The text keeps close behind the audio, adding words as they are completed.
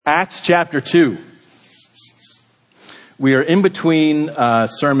Acts chapter 2. We are in between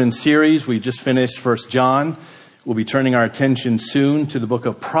sermon series. We just finished 1 John. We'll be turning our attention soon to the book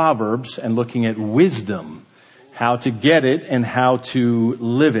of Proverbs and looking at wisdom, how to get it and how to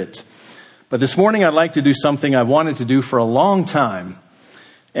live it. But this morning I'd like to do something I've wanted to do for a long time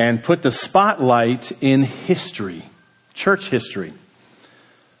and put the spotlight in history, church history. I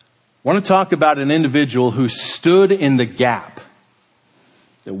want to talk about an individual who stood in the gap.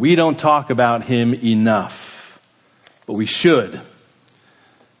 That we don't talk about him enough, but we should.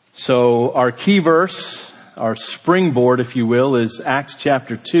 So our key verse, our springboard, if you will, is Acts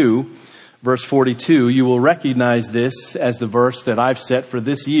chapter 2, verse 42. You will recognize this as the verse that I've set for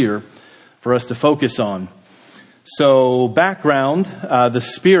this year for us to focus on. So background, the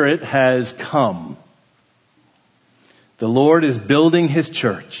Spirit has come. The Lord is building His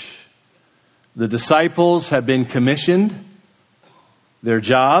church. The disciples have been commissioned. Their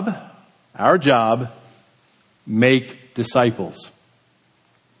job, our job, make disciples.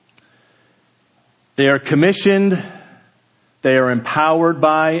 They are commissioned, they are empowered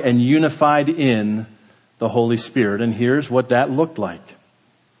by and unified in the Holy Spirit. And here's what that looked like.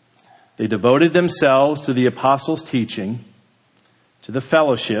 They devoted themselves to the apostles' teaching, to the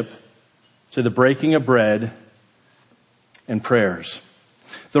fellowship, to the breaking of bread, and prayers.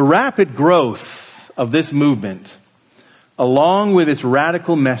 The rapid growth of this movement, along with its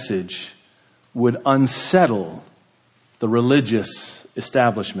radical message, would unsettle the religious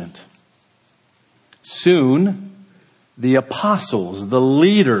establishment. Soon, the apostles, the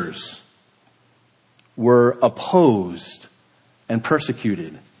leaders, were opposed and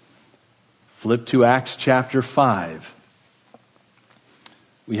persecuted. Flip to Acts chapter 5.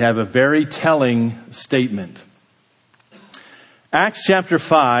 We have a very telling statement. Acts chapter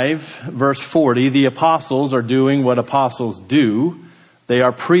 5, verse 40, the apostles are doing what apostles do. They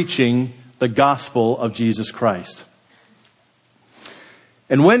are preaching the gospel of Jesus Christ.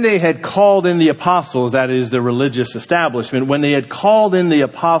 And when they had called in the apostles, that is the religious establishment, when they had called in the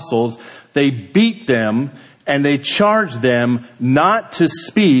apostles, they beat them and they charged them not to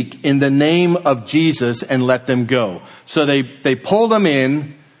speak in the name of Jesus and let them go. So they pulled them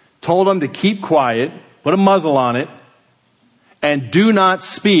in, told them to keep quiet, put a muzzle on it, and do not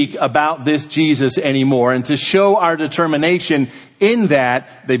speak about this Jesus anymore. And to show our determination in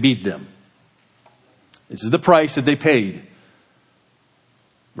that, they beat them. This is the price that they paid.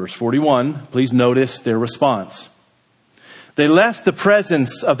 Verse 41, please notice their response. They left the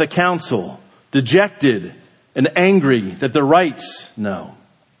presence of the council, dejected and angry that the rights, no.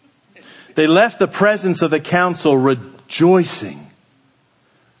 They left the presence of the council rejoicing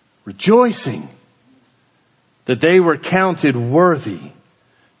that they were counted worthy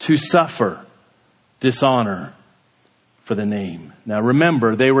to suffer dishonor for the name. Now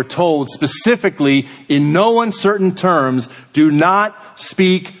remember, they were told specifically in no uncertain terms, do not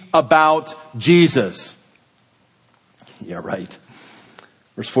speak about Jesus. Yeah, right.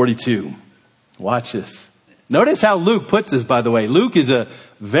 Verse 42. Watch this. Notice how Luke puts this, by the way. Luke is a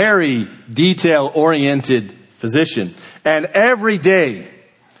very detail-oriented physician. And every day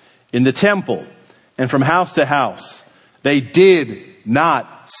in the temple, and from house to house, they did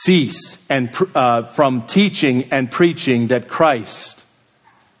not cease from teaching and preaching that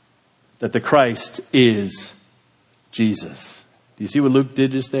the Christ is Jesus. Do you see what Luke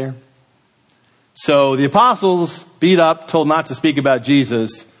did just there? So the apostles beat up, told not to speak about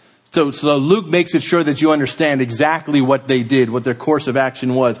Jesus. So Luke makes it sure that you understand exactly what they did, what their course of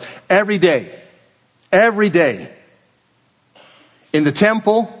action was. Every day, in the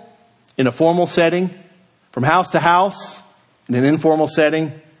temple, in a formal setting, from house to house, in an informal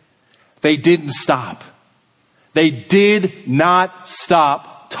setting, they didn't stop. They did not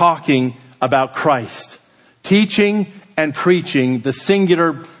stop talking about Christ. Teaching and preaching the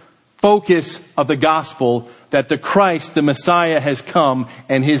singular focus of the gospel that the Christ, the Messiah, has come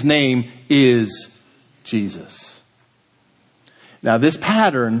and His name is Jesus. Now this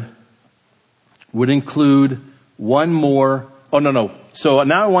pattern would include one more. So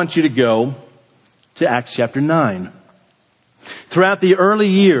now I want you to go to Acts chapter 9. Throughout the early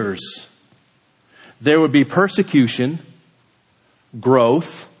years, there would be persecution,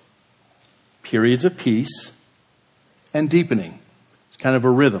 growth, periods of peace, and deepening. It's kind of a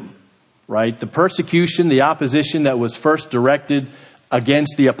rhythm, right? The persecution, the opposition that was first directed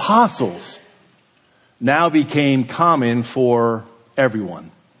against the apostles now became common for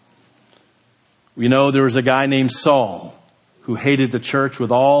everyone. We know there was a guy named Saul who hated the church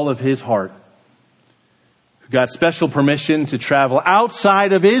with all of his heart, who got special permission to travel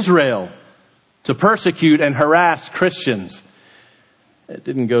outside of Israel to persecute and harass Christians. It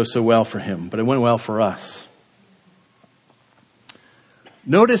didn't go so well for him, but it went well for us.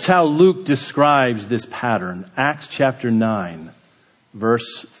 Notice how Luke describes this pattern. Acts chapter 9,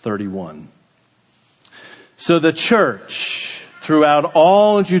 verse 31. So the church throughout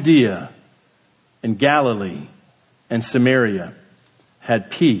all Judea and Galilee and Samaria had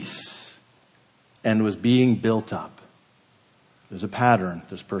peace and was being built up. There's a pattern.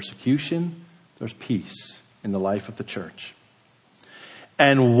 There's persecution. There's peace in the life of the church.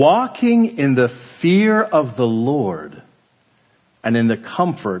 And walking in the fear of the Lord and in the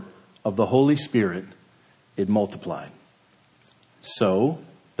comfort of the Holy Spirit, it multiplied. So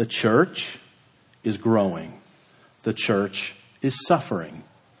the church is growing. The church is suffering.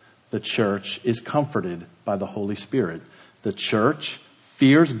 The church is comforted by the Holy Spirit. The church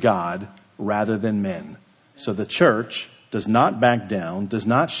fears God rather than men. So the church does not back down, does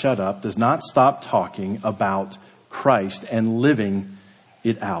not shut up, does not stop talking about Christ and living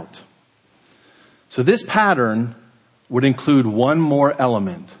it out. So this pattern would include one more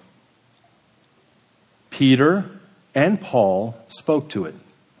element. Peter and Paul spoke to it.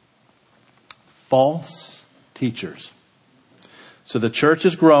 False teachers. So the church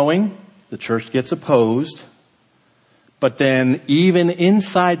is growing. The church gets opposed. But then even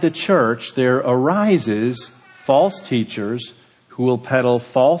inside the church, there arises false teachers who will peddle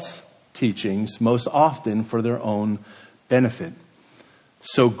false teachings, most often for their own benefit.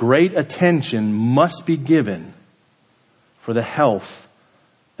 So great attention must be given for the health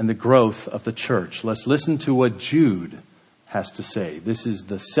and the growth of the church. Let's listen to what Jude has to say. This is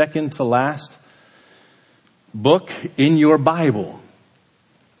the second to last book in your Bible.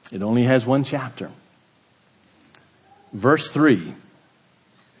 It only has one chapter. Verse 3.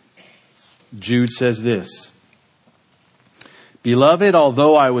 Jude says this. Beloved,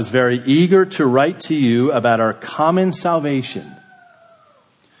 although I was very eager to write to you about our common salvation,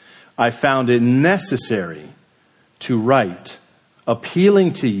 I found it necessary to write,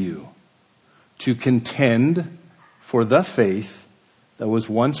 appealing to you to contend for the faith that was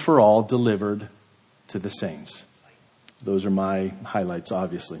once for all delivered to the saints. Those are my highlights,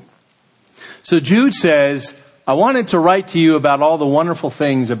 obviously. So Jude says, I wanted to write to you about all the wonderful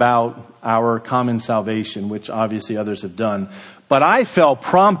things about our common salvation, which obviously others have done. But I felt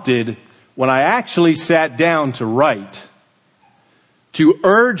prompted when I actually sat down to write, to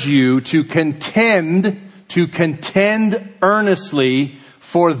urge you to contend earnestly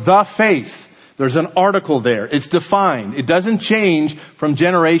for the faith. There's an article there. It's defined. It doesn't change from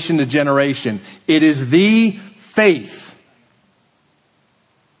generation to generation. It is the faith.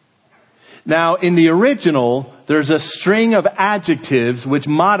 Now, in the original, there's a string of adjectives which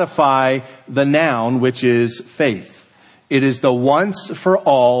modify the noun, which is faith. It is the once for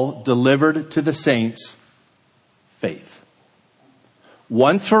all delivered to the saints faith.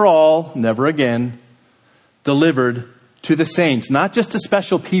 Once for all, never again, delivered to the saints. Not just to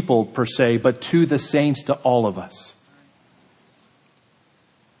special people per se, but to the saints, to all of us.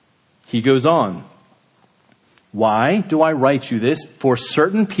 He goes on. Why do I write you this? For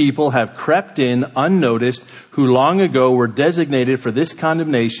certain people have crept in unnoticed, who long ago were designated for this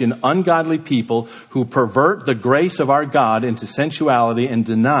condemnation, ungodly people who pervert the grace of our God into sensuality and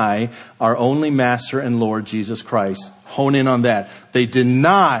deny our only Master and Lord Jesus Christ. Hone in on that. They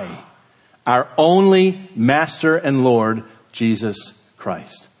deny our only Master and Lord Jesus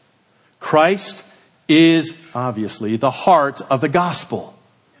Christ. Christ is obviously the heart of the gospel.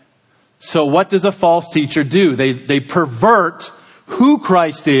 So what does a false teacher do? They pervert who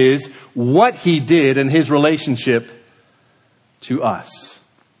Christ is, what he did, and his relationship to us.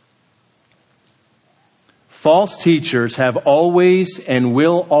 False teachers have always and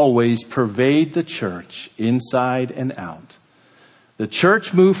will always pervade the church inside and out. The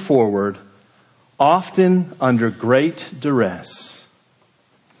church moved forward, often under great duress.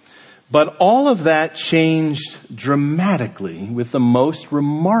 But all of that changed dramatically with the most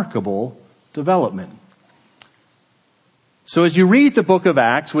remarkable development. So as you read the book of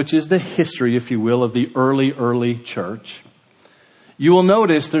Acts, which is the history, if you will, of the early church, you will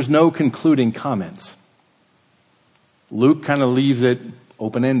notice there's no concluding comments. Luke kind of leaves it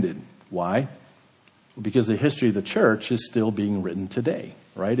open-ended. Why? Because the history of the church is still being written today,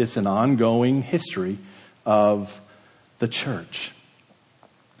 right? It's an ongoing history of the church.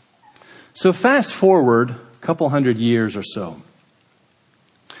 So fast forward a couple hundred years or so.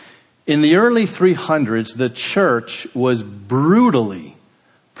 In the early 300s, the church was brutally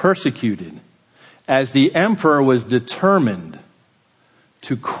persecuted as the emperor was determined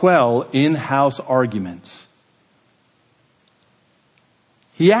to quell in-house arguments.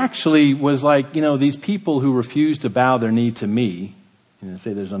 He actually was like, these people who refuse to bow their knee to me,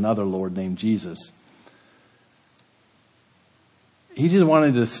 Say there's another Lord named Jesus. He just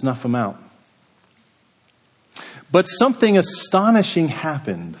wanted to snuff them out. But something astonishing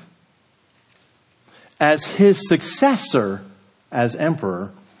happened as his successor as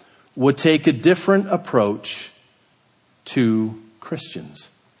emperor would take a different approach to Christians.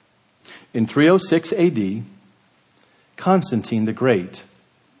 In 306 AD, Constantine the Great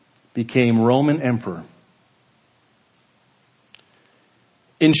became Roman emperor.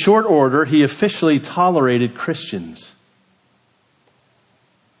 In short order, he officially tolerated Christians.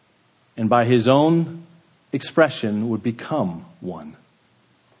 And by his own expression would become one.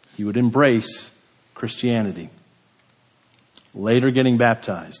 He would embrace Christianity. Later getting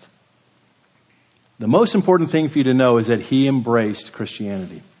baptized. The most important thing for you to know is that he embraced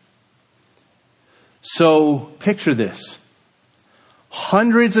Christianity. So picture this.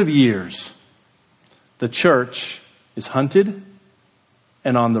 Hundreds of years, the church is hunted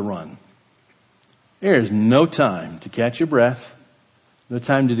and on the run. There is no time to catch your breath, no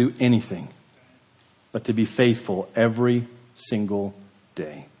time to do anything, but to be faithful every single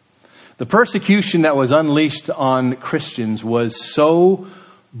day. The persecution that was unleashed on Christians was so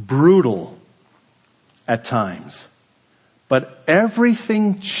brutal at times. But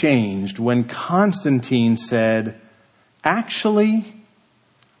everything changed when Constantine said, actually,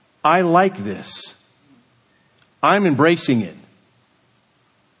 I like this. I'm embracing it.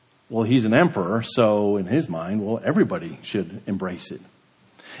 Well, he's an emperor, so in his mind, well, everybody should embrace it.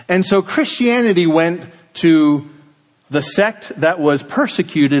 And so Christianity went to the sect that was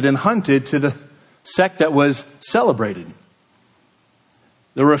persecuted and hunted to the sect that was celebrated.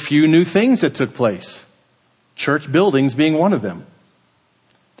 There were a few new things that took place. Church buildings being one of them.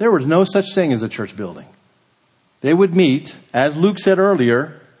 There was no such thing as a church building. They would meet, as Luke said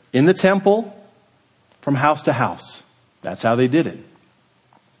earlier, in the temple from house to house. That's how they did it.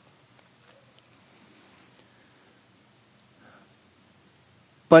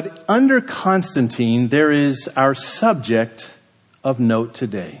 But under Constantine, there is our subject of note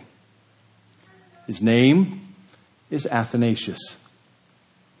today. His name is Athanasius.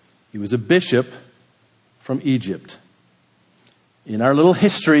 He was a bishop from Egypt. In our little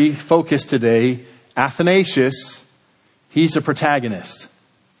history focus today, Athanasius, he's the protagonist.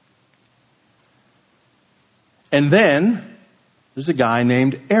 And then there's a guy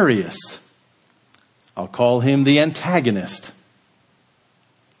named Arius. I'll call him the antagonist.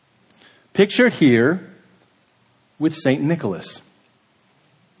 Pictured here with St. Nicholas.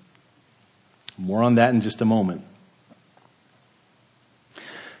 More on that in just a moment.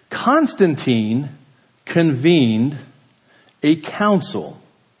 Constantine convened a council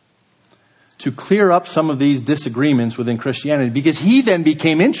to clear up some of these disagreements within Christianity because he then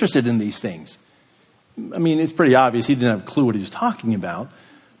became interested in these things. I mean, it's pretty obvious he didn't have a clue what he was talking about,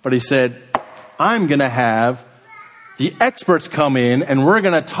 but he said, I'm going to have the experts come in and we're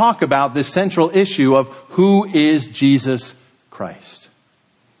going to talk about this central issue of who is Jesus Christ.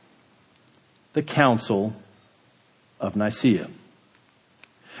 The Council of Nicaea.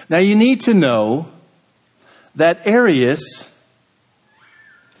 Now you need to know that Arius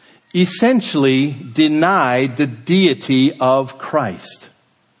essentially denied the deity of Christ.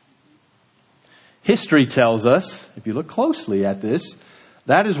 History tells us, if you look closely at this,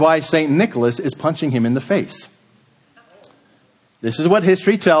 that is why St. Nicholas is punching him in the face. This is what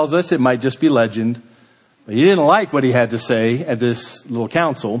history tells us. It might just be legend. But he didn't like what he had to say at this little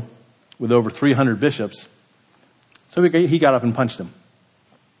council with over 300 bishops. So he got up and punched him.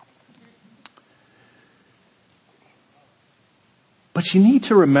 But you need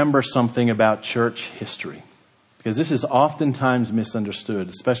to remember something about church history, because this is oftentimes misunderstood,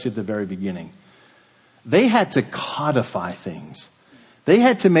 especially at the very beginning. They had to codify things. They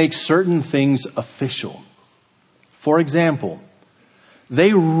had to make certain things official. For example,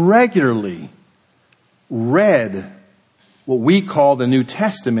 they regularly read what we call the New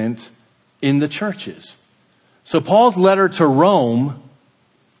Testament in the churches. So Paul's letter to Rome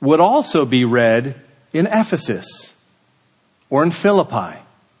would also be read in Ephesus or in Philippi.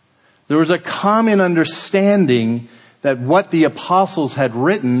 There was a common understanding that what the apostles had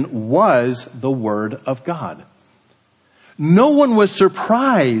written was the Word of God. No one was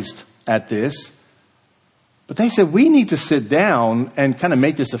surprised at this. But they said, we need to sit down and kind of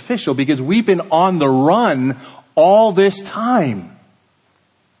make this official because we've been on the run all this time.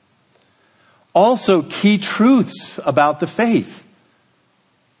 Also, key truths about the faith.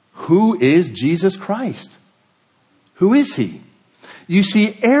 Who is Jesus Christ? Who is he? You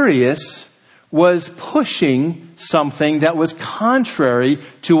see, Arius was pushing something that was contrary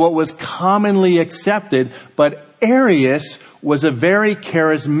to what was commonly accepted, but Arius was a very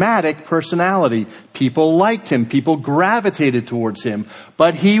charismatic personality. People liked him. People gravitated towards him.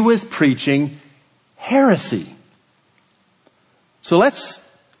 But he was preaching heresy. So let's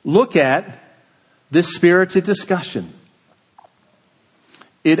look at this spirited discussion.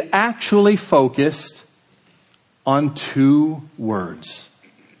 It actually focused on two words.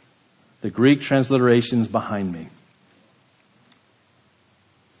 The Greek transliterations behind me.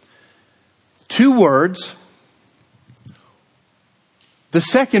 Two words. The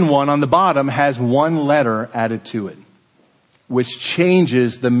second one on the bottom has one letter added to it, which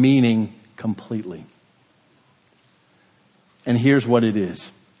changes the meaning completely. And here's what it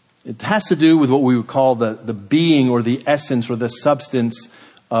is. It has to do with what we would call the being or the essence or the substance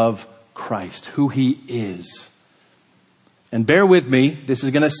of Christ, who he is. And bear with me, this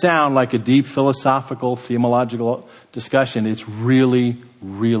is going to sound like a deep philosophical, theological discussion. It's really,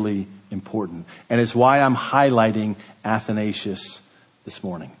 really important. And it's why I'm highlighting Athanasius this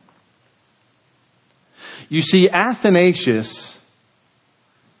morning. You see, Athanasius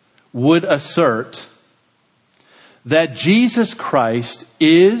would assert that Jesus Christ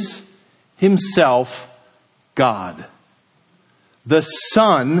is himself God. The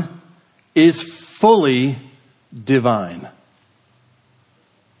Son is fully divine.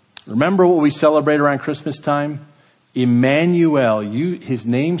 Remember what we celebrate around Christmas time? Emmanuel. His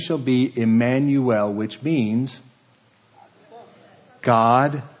name shall be Emmanuel, which means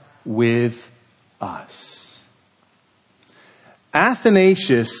God with us.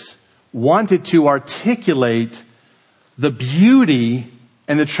 Athanasius wanted to articulate the beauty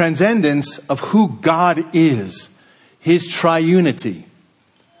and the transcendence of who God is, his triunity,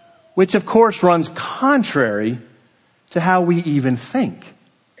 which of course runs contrary to how we even think.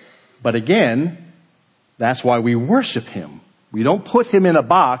 But again, that's why we worship him. We don't put him in a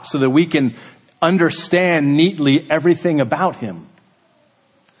box so that we can understand neatly everything about him.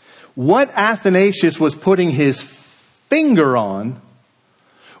 What Athanasius was putting his finger on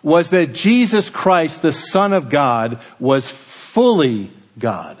was that Jesus Christ, the Son of God, was fully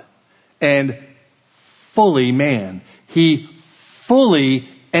God and fully man. He fully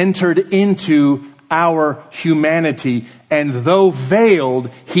entered into our humanity, and though veiled,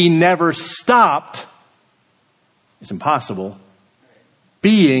 he never stopped, it's impossible,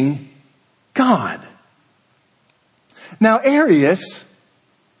 being God. Now, Arius,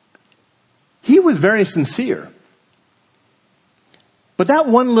 he was very sincere. But that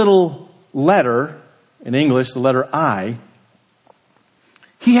one little letter, in English, the letter I,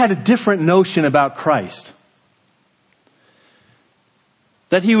 he had a different notion about Christ.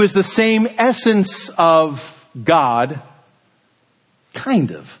 That he was the same essence of God,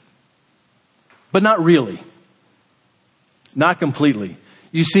 kind of, but not really. Not completely.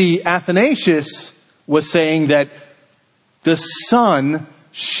 You see, Athanasius was saying that the Son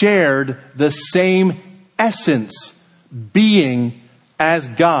shared the same essence, being as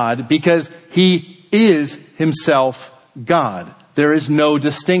God, because he is himself God. There is no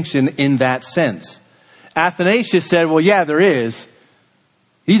distinction in that sense. Athanasius said, well, yeah, there is.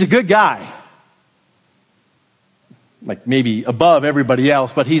 He's a good guy. Like maybe above everybody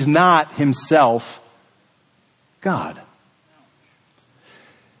else, but he's not himself God.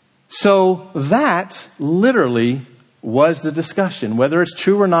 So that literally was the discussion. Whether it's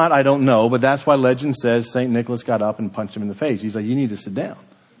true or not, I don't know, but that's why legend says St. Nicholas got up and punched him in the face. He's like, you need to sit down.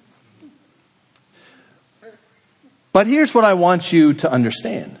 But here's what I want you to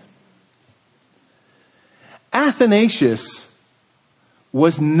understand. Athanasius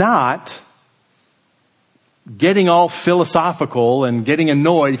was not getting all philosophical and getting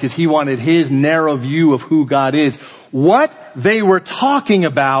annoyed because he wanted his narrow view of who God is. What they were talking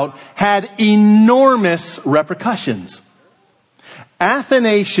about had enormous repercussions.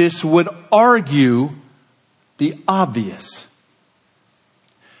 Athanasius would argue the obvious.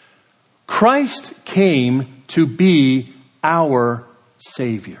 Christ came to be our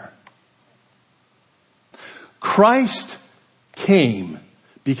Savior. Christ came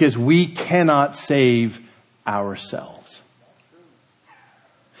because we cannot save ourselves.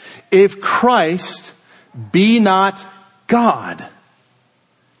 If Christ be not God,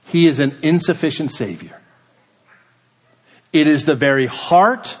 he is an insufficient Savior. It is the very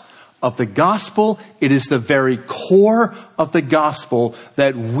heart of the gospel. It is the very core of the gospel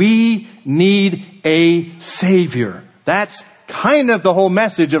that we need a Savior. That's kind of the whole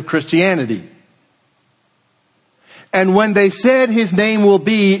message of Christianity. And when they said his name will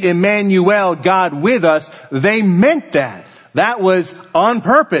be Emmanuel, God with us, they meant that. That was on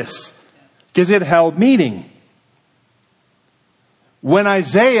purpose. because it held meaning. When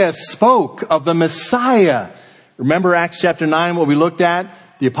Isaiah spoke of the Messiah, remember Acts chapter 9, what we looked at?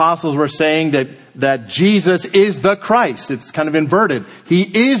 The apostles were saying that Jesus is the Christ. It's kind of inverted. He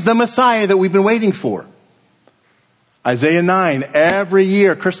is the Messiah that we've been waiting for. Isaiah 9, every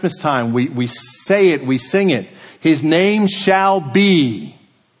year, Christmas time, we say it, we sing it. His name shall be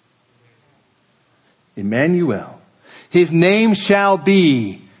Emmanuel. His name shall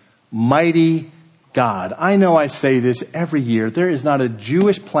be Mighty God. I know I say this every year. There is not a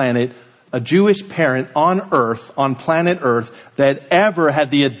Jewish parent on earth, on planet Earth, that ever had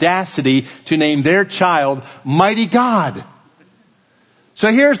the audacity to name their child Mighty God.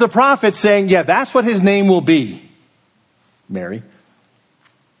 So here's the prophet saying, yeah, that's what his name will be, Mary.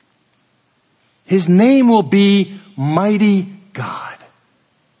 His name will be Mighty God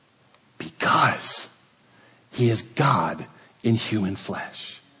because he is God in human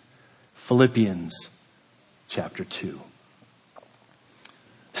flesh. Philippians chapter 2.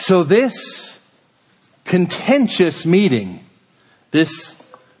 So this contentious meeting, this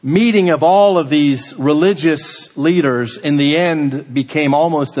meeting of all of these religious leaders, in the end became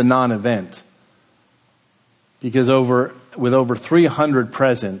almost a non-event. Because with over 300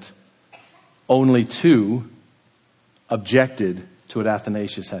 present, only 2 objected to what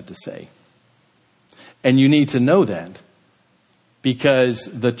Athanasius had to say. And you need to know that because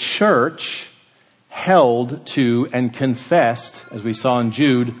the church held to and confessed, as we saw in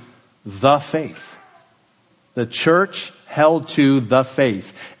Jude, the faith. The church held to the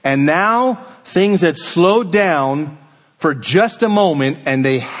faith. And now things had slowed down for just a moment, and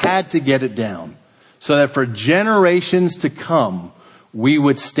they had to get it down so that for generations to come, we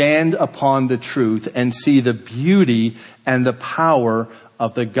would stand upon the truth and see the beauty and the power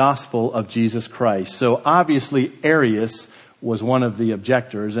of the gospel of Jesus Christ. So obviously Arius was one of the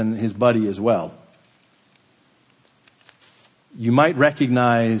objectors, and his buddy as well. You might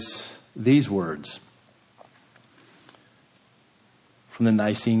recognize these words from the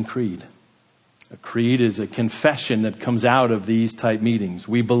Nicene Creed. A creed is a confession that comes out of these type meetings.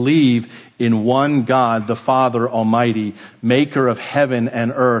 We believe in one God, the Father Almighty, maker of heaven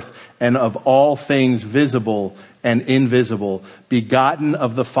and earth and of all things visible and invisible, begotten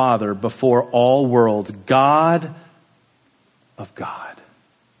of the Father before all worlds, God of God,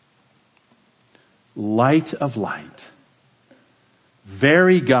 light of light,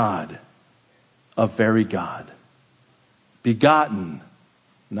 very God of very God, begotten,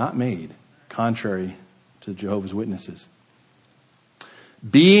 not made, contrary to Jehovah's Witnesses,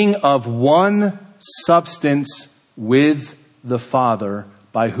 being of one substance with the Father,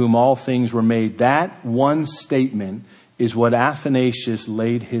 by whom all things were made. That one statement is what Athanasius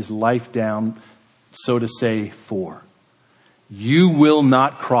laid his life down, so to say, for. You will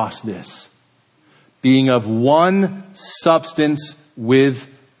not cross this. Being of one substance with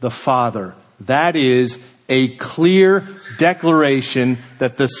the Father. That is a clear declaration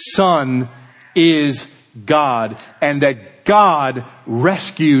that the Son is God and that God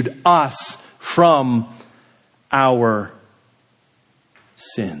rescued us from our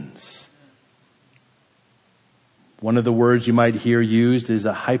sins. One of the words you might hear used is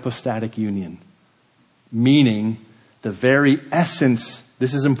a hypostatic union, meaning the very essence,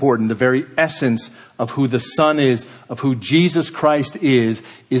 this is important, the very essence of who the Son is, of who Jesus Christ is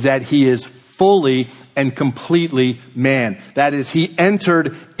that he is fully and completely man. That is, he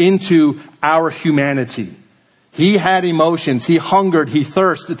entered into our humanity. He had emotions. He hungered. He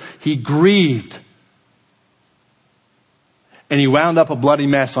thirsted. He grieved. And he wound up a bloody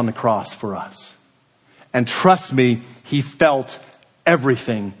mess on the cross for us. And trust me, he felt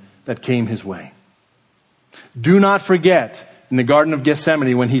everything that came his way. Do not forget, in the Garden of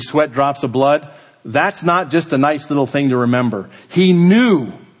Gethsemane, when he sweat drops of blood, that's not just a nice little thing to remember. He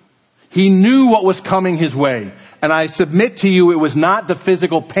knew what was coming his way. And I submit to you, it was not the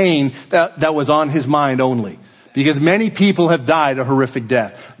physical pain that was on his mind only. Because many people have died a horrific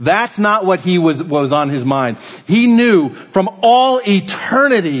death. That's not what was on his mind. He knew from all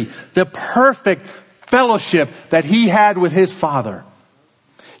eternity the perfect fellowship that he had with his Father.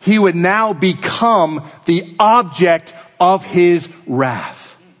 He would now become the object of his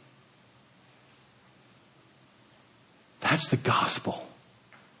wrath. That's the gospel.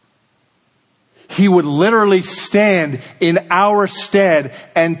 He would literally stand in our stead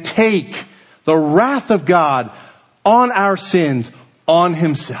and take the wrath of God on our sins on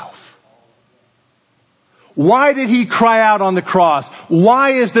himself. Why did he cry out on the cross?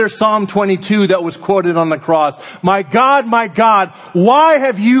 Why is there Psalm 22 that was quoted on the cross? My God, why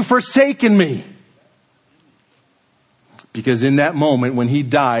have you forsaken me? Because in that moment when he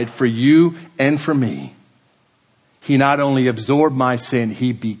died for you and for me, he not only absorbed my sin,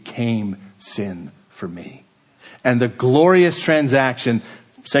 he became sin for me. And the glorious transaction,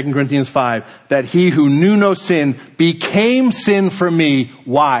 2 Corinthians 5, that he who knew no sin became sin for me.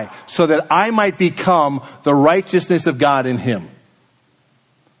 Why? So that I might become the righteousness of God in him.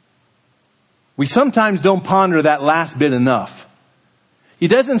 We sometimes don't ponder that last bit enough. He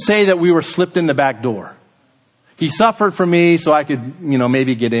doesn't say that we were slipped in the back door. He suffered for me so I could,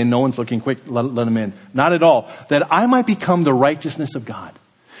 maybe get in. No one's looking, quick, let him in. Not at all. That I might become the righteousness of God.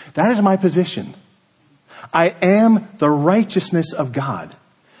 That is my position. I am the righteousness of God.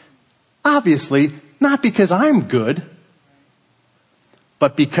 Obviously, not because I'm good,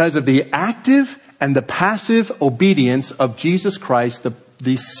 but because of the active and the passive obedience of Jesus Christ,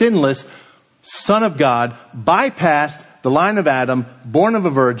 the sinless Son of God, bypassed the line of Adam, born of a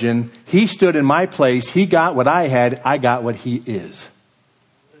virgin. He stood in my place. He got what I had. I got what he is.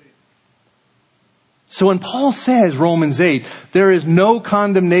 So when Paul says, Romans 8, there is no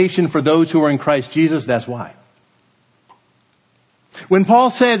condemnation for those who are in Christ Jesus, that's why. When Paul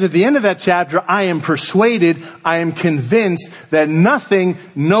says at the end of that chapter, I am persuaded, I am convinced that nothing,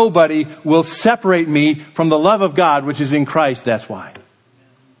 nobody will separate me from the love of God which is in Christ, that's why.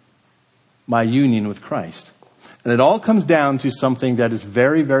 My union with Christ. And it all comes down to something that is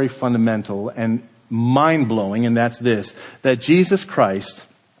very, very fundamental and mind-blowing, and that's this, that Jesus Christ,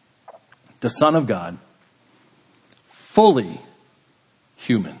 the Son of God, fully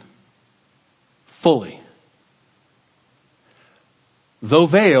human, fully, though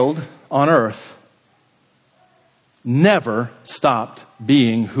veiled on earth, never stopped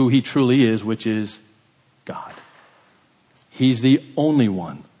being who he truly is, which is God. He's the only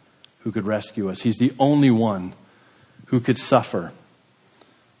one who could rescue us. He's the only one who could suffer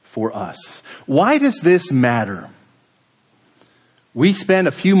for us. Why does this matter? We spent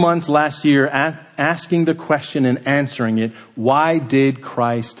a few months last year asking the question and answering it, why did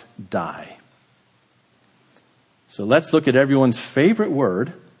Christ die? So let's look at everyone's favorite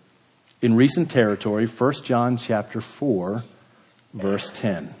word in recent territory, 1 John chapter 4, verse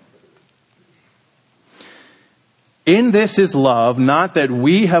 10. In this is love, not that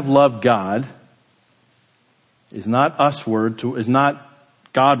we have loved God, is not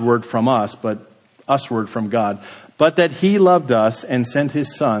God word from us, but us word from God, but that he loved us and sent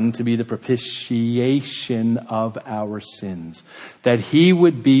his Son to be the propitiation of our sins, that he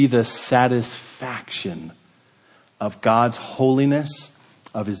would be the satisfaction of God's holiness,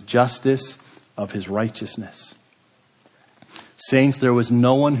 of his justice, of his righteousness. Saints, there was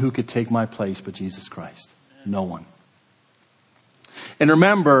no one who could take my place but Jesus Christ. No one. And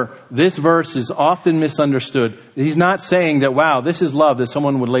remember, this verse is often misunderstood. He's not saying that, wow, this is love, that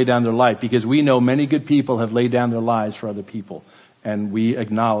someone would lay down their life, because we know many good people have laid down their lives for other people, and we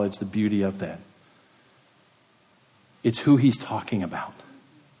acknowledge the beauty of that. It's who he's talking about.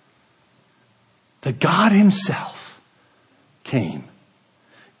 That God himself came.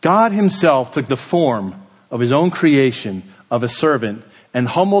 God himself took the form of his own creation, of a servant, and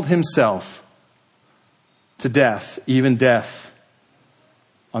humbled himself to death, even death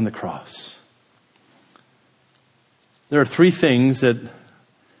on the cross. There are three things that,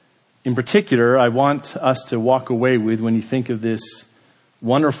 in particular, I want us to walk away with when you think of this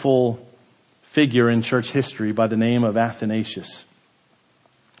wonderful figure in church history by the name of Athanasius.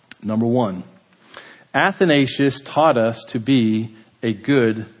 Number one, Athanasius taught us to be a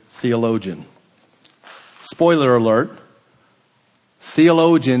good theologian. Spoiler alert.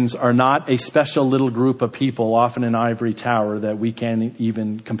 Theologians are not a special little group of people off in an ivory tower that we can't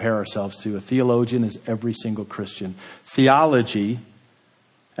even compare ourselves to. A theologian is every single Christian. Theology,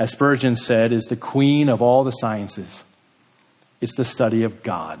 as Spurgeon said, is the queen of all the sciences. It's the study of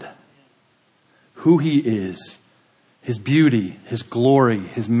God. Who he is, his beauty, his glory,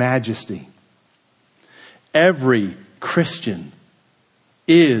 his majesty. Every Christian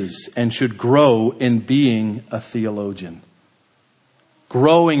is and should grow in being a theologian.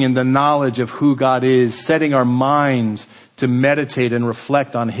 Growing in the knowledge of who God is, setting our minds to meditate and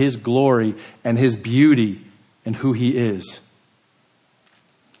reflect on his glory and his beauty and who he is.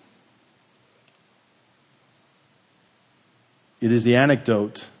 It is the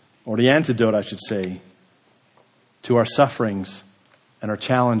antidote, I should say, to our sufferings and our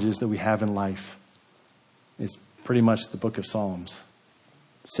challenges that we have in life. It's pretty much the book of Psalms,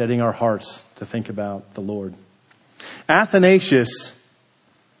 setting our hearts to think about the Lord. Athanasius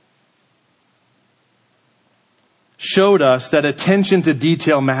showed us that attention to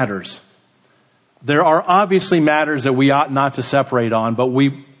detail matters. There are obviously matters that we ought not to separate on, but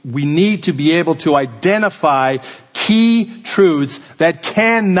we need to be able to identify key truths that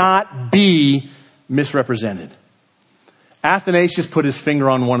cannot be misrepresented. Athanasius put his finger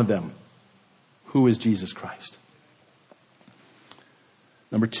on one of them. Who is Jesus Christ?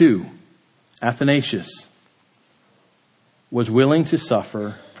 Number 2, Athanasius was willing to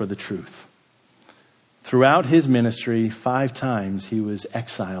suffer for the truth. Throughout his ministry, 5 times he was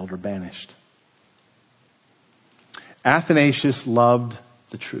exiled or banished. Athanasius loved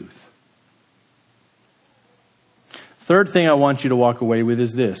the truth. Third thing I want you to walk away with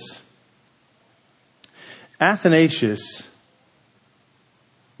is this. Athanasius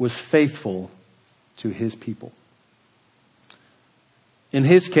was faithful to his people. In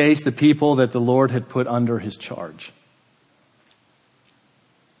his case, the people that the Lord had put under his charge.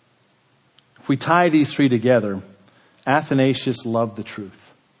 If we tie these 3 together, Athanasius loved the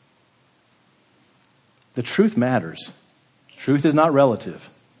truth. The truth matters. Truth is not relative.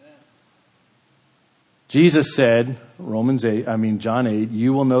 Jesus said, John 8,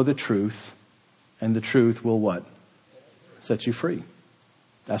 you will know the truth, and the truth will what? Set you free.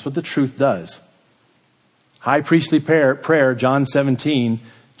 That's what the truth does. High priestly prayer, John 17,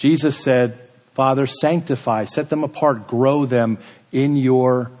 Jesus said, Father, sanctify, set them apart, grow them in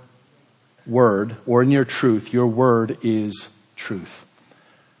your word or in your truth. Your word is truth.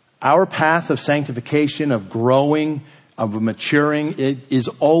 Our path of sanctification, of growing, of maturing, it is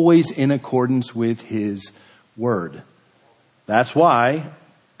always in accordance with his word. That's why,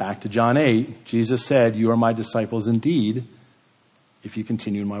 back to John 8, Jesus said, you are my disciples indeed if you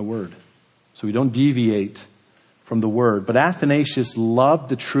continue in my word. So we don't deviate from the word. But Athanasius loved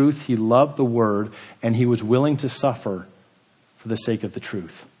the truth, he loved the word, and he was willing to suffer for the sake of the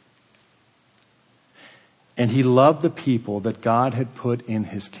truth. And he loved the people that God had put in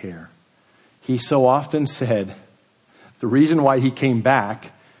his care. He so often said the reason why he came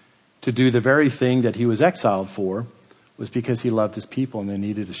back to do the very thing that he was exiled for was because he loved his people and they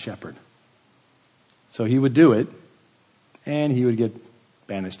needed a shepherd. So he would do it and he would get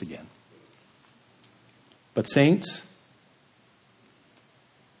banished again. But saints,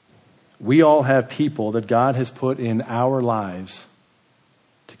 we all have people that God has put in our lives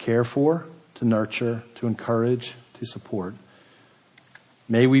to care for, to nurture, to encourage, to support.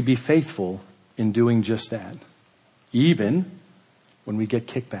 May we be faithful in doing just that, even when we get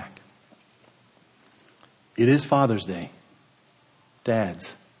kickback. It is Father's Day.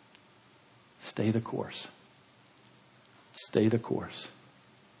 Dads, stay the course. Stay the course.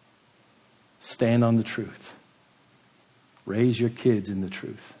 Stand on the truth. Raise your kids in the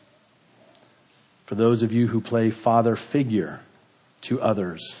truth. For those of you who play father figure to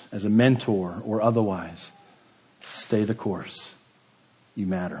others as a mentor or otherwise, stay the course. You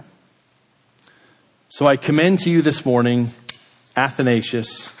matter. So I commend to you this morning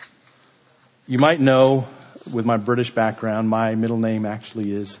Athanasius. You might know, with my British background, my middle name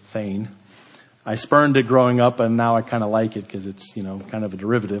actually is Thane. I spurned it growing up, and now I kind of like it because it's, kind of a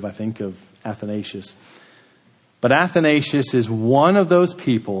derivative, I think, of Athanasius. But Athanasius is one of those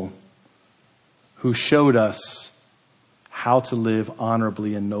people who showed us how to live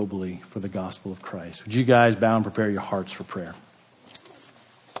honorably and nobly for the gospel of Christ. Would you guys bow and prepare your hearts for prayer?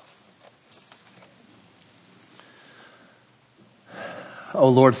 Oh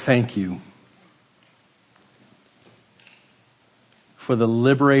Lord, thank you for the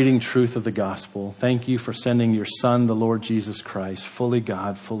liberating truth of the gospel. Thank you for sending your Son, the Lord Jesus Christ, fully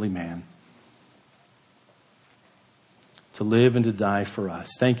God, fully man, to live and to die for us.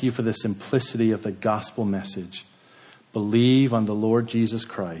 Thank you for the simplicity of the gospel message. Believe on the Lord Jesus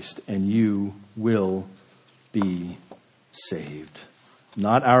Christ and you will be saved.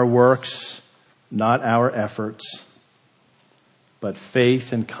 Not our works, not our efforts, but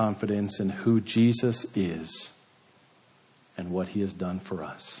faith and confidence in who Jesus is and what he has done for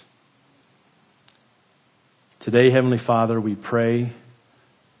us. Today, Heavenly Father, we pray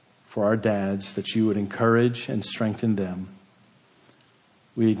for our dads that you would encourage and strengthen them.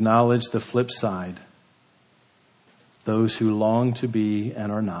 We acknowledge the flip side, those who long to be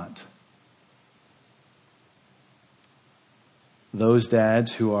and are not. Those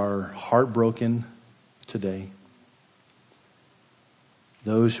dads who are heartbroken today.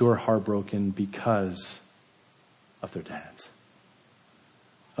 Those who are heartbroken because of their dads.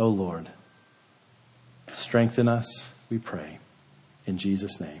 Oh Lord, strengthen us, we pray. In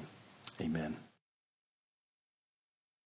Jesus' name, amen.